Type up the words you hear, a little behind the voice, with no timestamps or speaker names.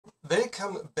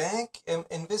Welcome back.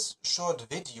 In this short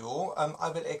video, I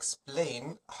will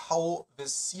explain how the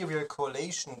serial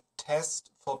correlation test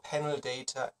for panel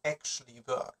data actually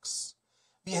works.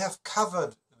 We have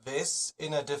covered this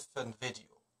in a different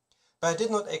video, but I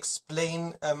did not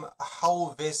explain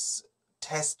how this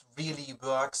test really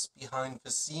works behind the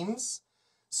scenes.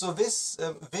 So this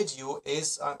video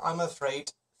is, I'm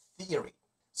afraid, theory.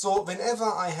 So whenever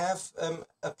I have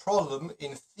a problem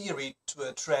in theory to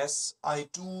address, I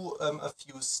do a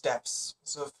few steps.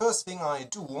 So the first thing I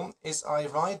do is I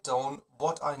write down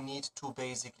what I need to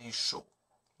basically show.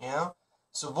 Yeah.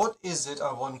 So what is it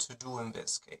I want to do in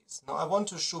this case? Now I want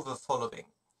to show the following.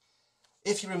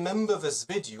 If you remember this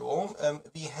video,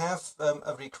 we have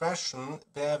a regression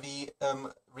where we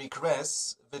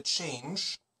regress the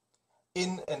change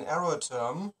in an error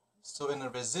term, so in a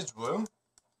residual,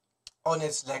 on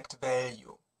its lagged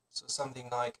value. So something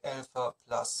like alpha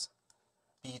plus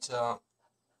beta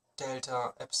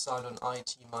delta epsilon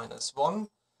it minus 1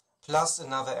 plus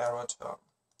another error term.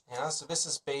 Yeah, so this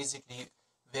is basically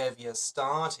where we are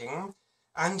starting.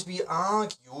 And we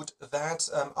argued that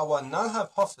our null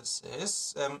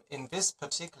hypothesis in this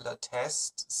particular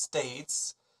test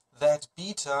states that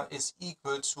beta is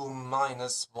equal to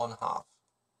minus 1/2.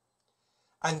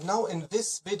 And now in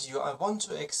this video I want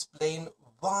to explain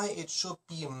why it should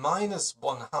be minus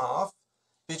 1/2,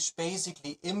 which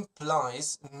basically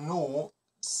implies no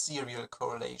serial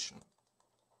correlation.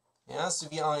 Yeah, so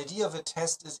the idea of the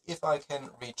test is if I can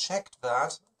reject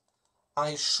that,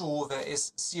 I show there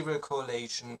is serial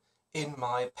correlation in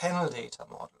my panel data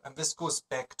model. And this goes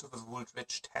back to the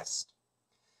Wooldridge test.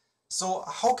 So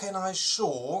how can I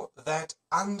show that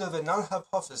under the null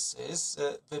hypothesis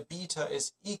the beta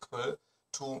is equal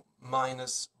to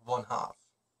minus 1/2?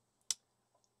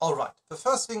 Alright, the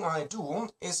first thing I do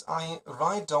is I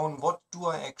write down what do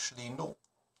I actually know.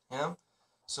 Yeah?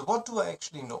 So what do I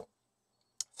actually know?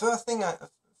 First thing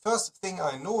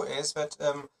I know is that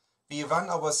we run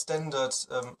our standard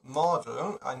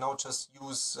model. I now just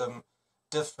use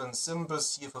different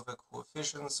symbols here for the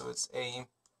coefficients. So it's A,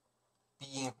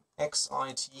 B, X,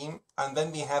 I, T. And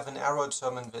then we have an error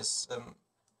term in this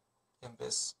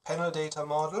panel data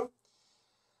model.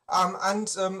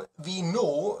 We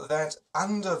know that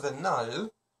under the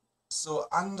null, so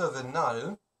under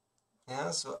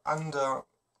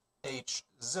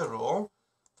H0,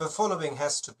 the following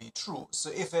has to be true. So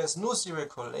if there's no serial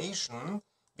correlation,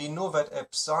 we know that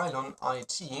epsilon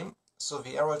it, so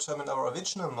the error term in our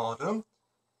original model,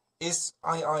 is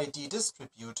IID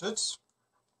distributed,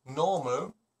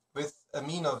 normal, with a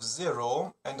mean of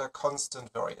 0 and a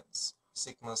constant variance,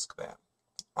 sigma square.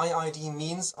 IID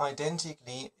means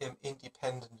identically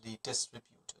independently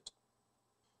distributed.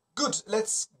 Good,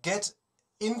 let's get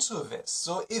into this.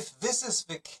 So if this is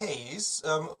the case,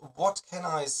 what can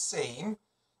I say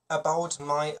about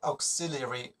my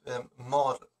auxiliary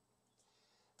model?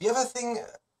 The other thing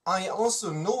I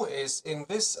also know is in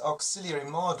this auxiliary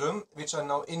model, which I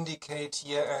now indicate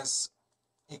here as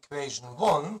equation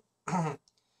 1,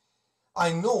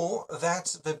 I know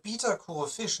that the beta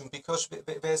coefficient, because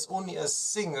there's only a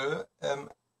single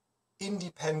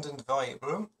independent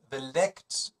variable, the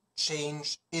lagged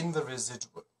change in the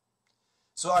residual.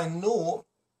 So I know,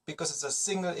 because it's a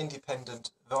single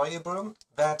independent variable,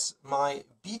 that my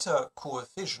beta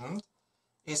coefficient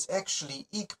is actually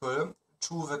equal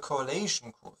to the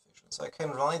correlation coefficient. So I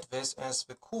can write this as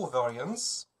the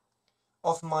covariance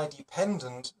of my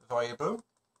dependent variable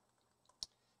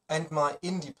and my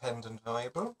independent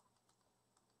variable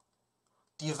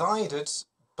divided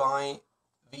by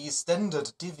the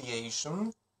standard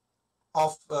deviation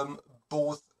of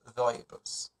both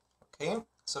variables. Okay,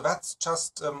 so that's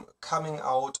just coming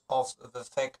out of the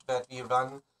fact that we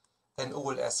run an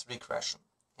OLS regression.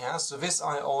 Yeah, so this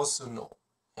I also know.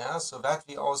 Yeah, so that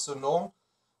we also know.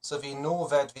 So we know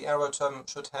that the error term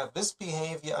should have this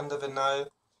behavior under the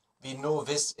null. We know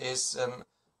this is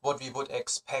what we would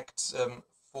expect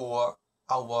for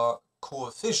our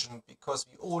coefficient, because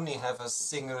we only have a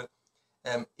single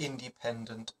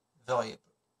independent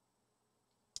variable.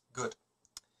 Good.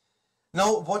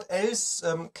 Now what else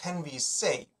can we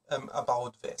say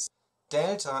about this?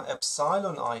 Delta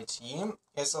epsilon it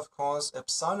is of course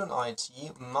epsilon it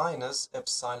minus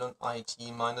epsilon it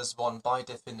minus 1 by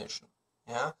definition.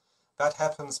 Yeah, that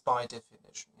happens by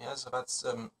definition. Yeah, so that's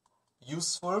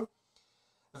useful.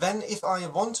 Then if I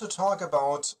want to talk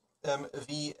about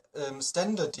the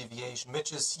standard deviation,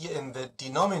 which is here in the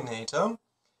denominator,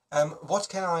 what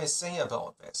can I say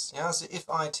about this? Yeah, so if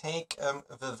I take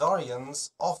the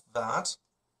variance of that,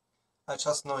 I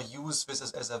just now use this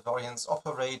as a variance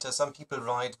operator. Some people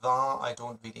write var, I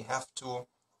don't really have to.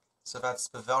 So that's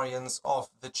the variance of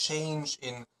the change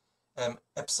in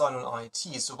epsilon it.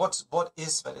 So what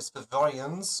is that? It's the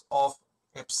variance of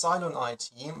epsilon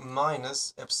it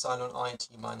minus epsilon it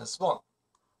minus 1.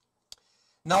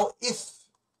 Now, if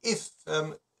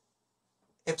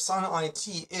epsilon it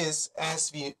is,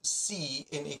 as we see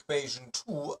in equation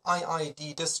 2,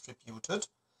 IID distributed,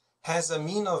 has a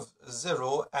mean of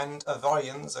 0 and a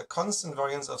variance, a constant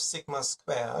variance of sigma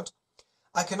squared,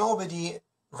 I can already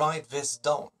write this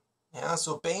down. Yeah,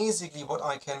 so basically what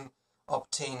I can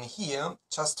obtain here,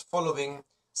 just following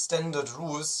standard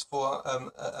rules for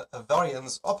a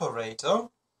variance operator,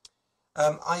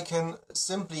 I can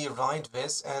simply write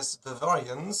this as the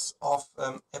variance of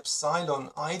epsilon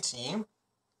it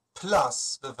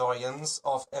plus the variance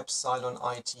of epsilon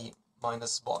it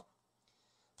minus 1.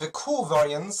 The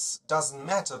covariance doesn't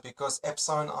matter because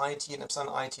epsilon it and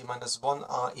epsilon it minus 1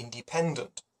 are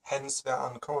independent, hence they're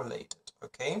uncorrelated,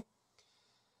 okay?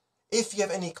 If you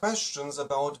have any questions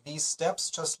about these steps,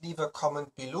 just leave a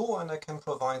comment below and I can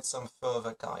provide some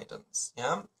further guidance,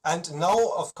 yeah? And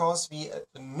now, of course, we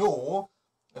know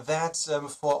that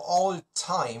for all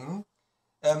time,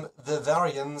 the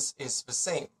variance is the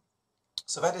same.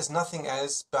 So that is nothing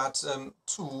else but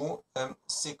 2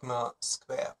 sigma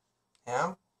square,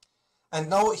 yeah? And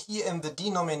now here in the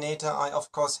denominator, I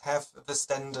of course have the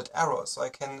standard error. So I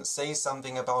can say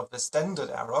something about the standard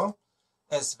error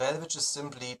as well, which is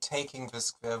simply taking the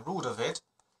square root of it.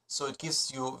 So it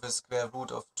gives you the square root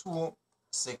of 2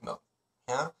 sigma.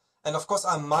 Yeah? And of course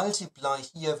I multiply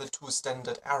here the 2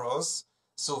 standard errors,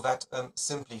 so that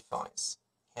simplifies.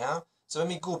 Yeah? So when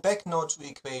we go back now to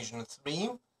equation 3,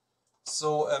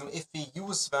 so if we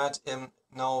use that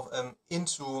now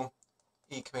into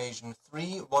equation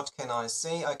 3, what can I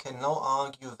say? I can now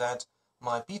argue that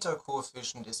my beta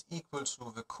coefficient is equal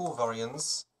to the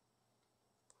covariance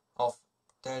of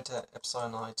delta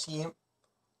epsilon it,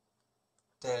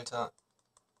 delta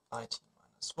it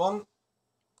minus 1,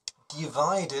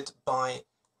 divided by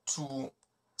 2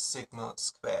 sigma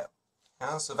square.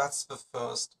 Yeah, so that's the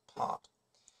first part.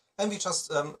 And we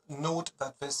just note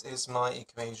that this is my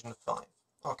equation 5.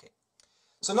 Okay.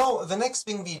 So now the next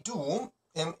thing we do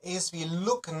is we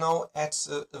look now at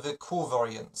the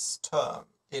covariance term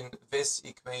in this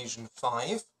equation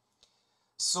 5.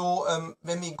 So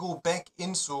when we go back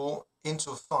into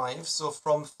 5, so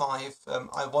from 5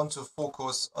 I want to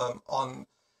focus on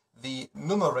the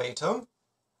numerator.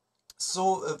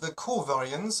 So the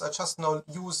covariance, I just now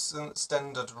use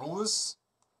standard rules,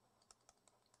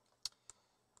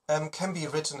 can be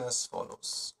written as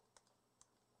follows.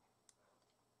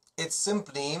 It's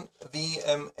simply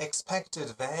the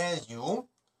expected value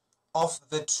of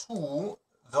the 2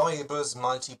 variables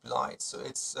multiplied. So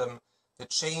it's the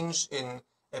change in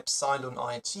epsilon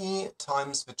it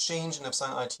times the change in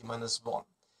epsilon it minus 1.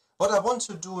 What I want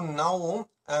to do now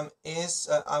is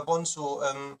I want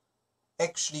to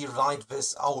actually write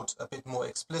this out a bit more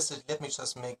explicit. Let me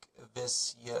just make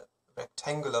this here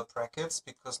rectangular brackets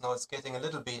because now it's getting a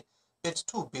little bit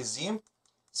too busy.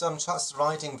 So I'm just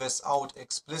writing this out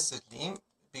explicitly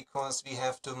because we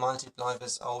have to multiply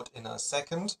this out in a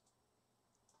second.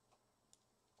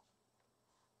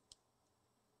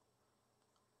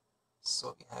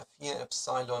 So we have here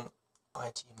epsilon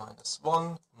it minus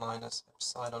 1 minus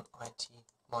epsilon it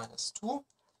minus 2.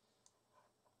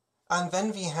 And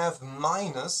then we have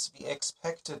minus the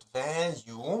expected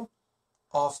value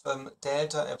of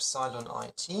delta epsilon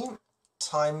it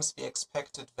times the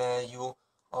expected value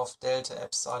of delta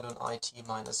epsilon it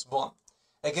minus 1.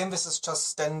 Again, this is just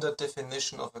standard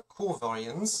definition of a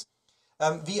covariance.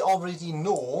 We already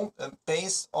know,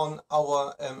 based on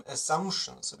our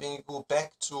assumptions, so when we go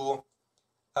back to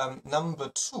number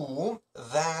 2,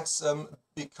 that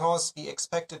because the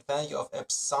expected value of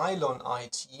epsilon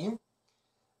it,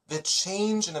 the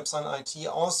change in epsilon it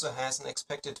also has an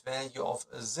expected value of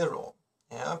 0.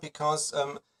 Yeah, because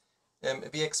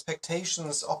the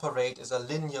expectations operate as a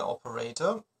linear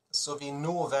operator, so we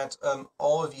know that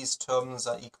all these terms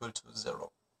are equal to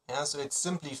 0. Yeah, so it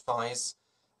simplifies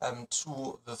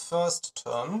to the first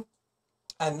term.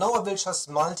 And now I will just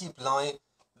multiply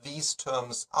these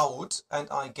terms out and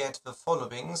I get the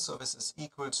following. So this is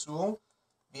equal to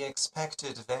the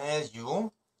expected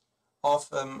value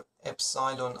of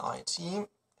epsilon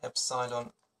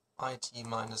it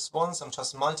minus 1. So I'm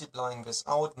just multiplying this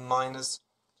out, minus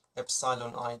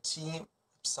epsilon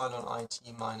it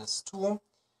minus 2.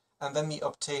 And then we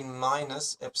obtain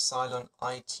minus epsilon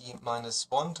it minus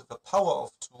 1 to the power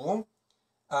of 2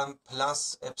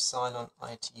 plus epsilon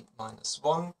it minus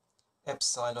 1,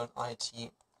 epsilon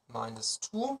it minus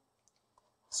 2.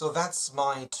 So that's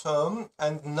my term,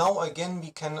 and now again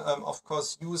we can of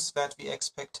course use that the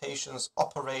expectations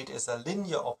operate as a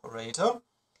linear operator,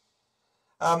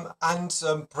 and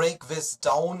break this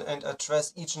down and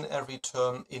address each and every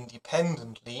term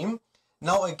independently.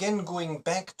 Now again, going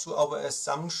back to our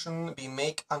assumption we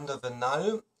make under the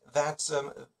null, that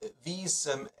these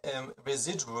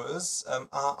residuals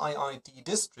are IID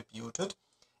distributed.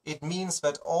 It means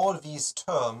that all these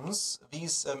terms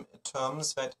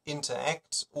that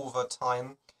interact over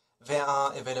time, they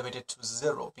are evaluated to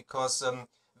 0, because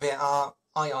they are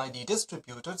IID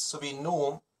distributed, so we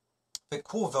know the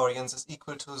covariance is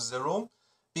equal to 0.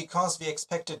 Because the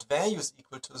expected value is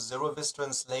equal to 0, this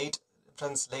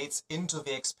translates into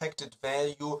the expected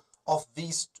value of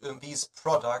these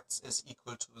products is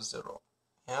equal to 0.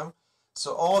 Yeah?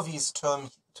 So all these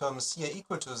terms here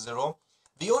equal to 0.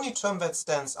 The only term that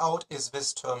stands out is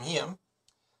this term here.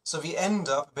 So we end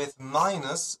up with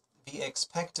minus the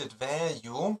expected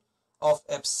value of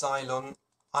epsilon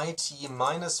it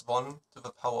minus 1 to the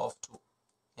power of 2.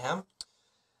 Yeah?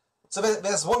 So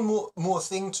there's one more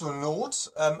thing to note,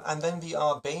 and then we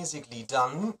are basically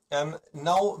done.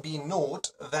 Now we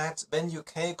note that when you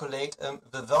calculate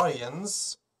the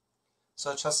variance,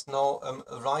 so I just now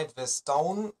write this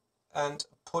down and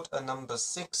put a number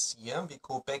 6 here. We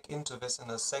go back into this in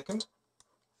a second.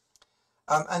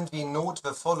 And we note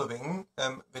the following,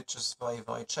 which is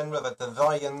very general, that the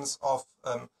variance of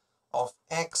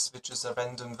x, which is a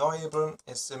random variable,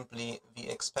 is simply the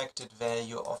expected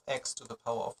value of x to the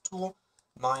power of 2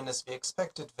 minus the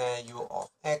expected value of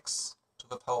x to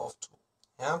the power of 2.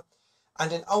 Yeah?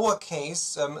 And in our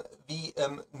case, we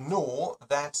know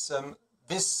that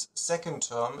this second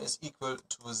term is equal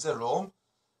to 0.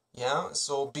 Yeah,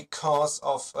 so because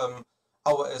of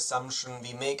our assumption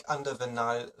we make under the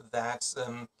null that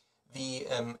the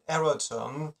error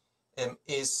term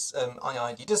is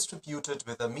IID distributed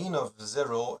with a mean of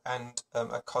 0 and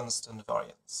a constant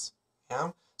variance.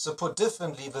 Yeah? So put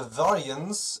differently, the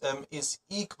variance is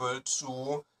equal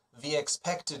to the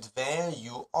expected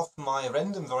value of my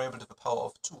random variable to the power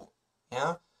of 2.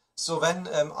 Yeah? So then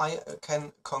I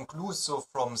can conclude, so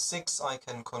from 6 I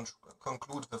can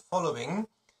conclude the following,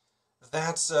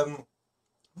 that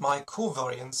my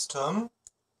covariance term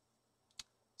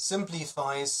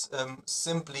simplifies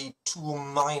simply to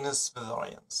minus the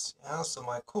variance. Yeah? So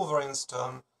my covariance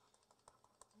term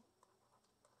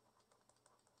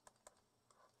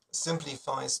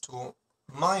simplifies to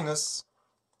minus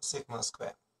sigma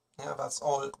squared. Yeah, that's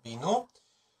all we know.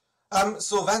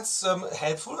 So that's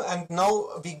helpful, and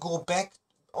now we go back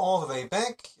all the way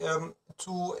back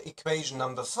to equation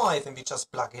number 5, and we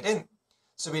just plug it in.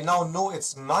 So we now know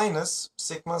it's minus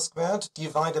sigma squared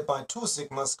divided by 2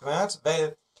 sigma squared.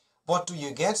 Well, what do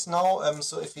you get now?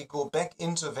 So if we go back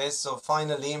into this, so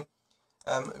finally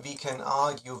we can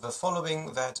argue the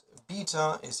following, that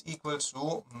beta is equal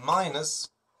to minus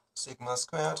sigma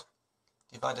squared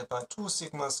divided by 2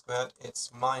 sigma squared.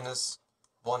 It's minus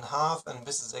 1/2, and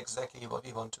this is exactly what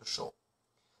we want to show.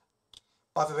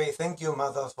 By the way, thank you,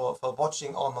 Mother, for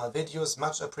watching all my videos.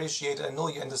 Much appreciated. I know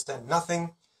you understand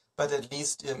nothing, but at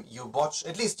least you watch.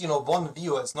 At least, you know, one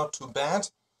viewer is not too bad.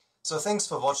 So thanks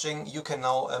for watching. You can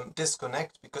now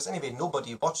disconnect, because anyway,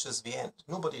 nobody watches the end.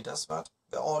 Nobody does that.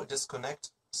 They all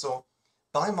disconnect. So,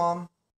 bye, Mom.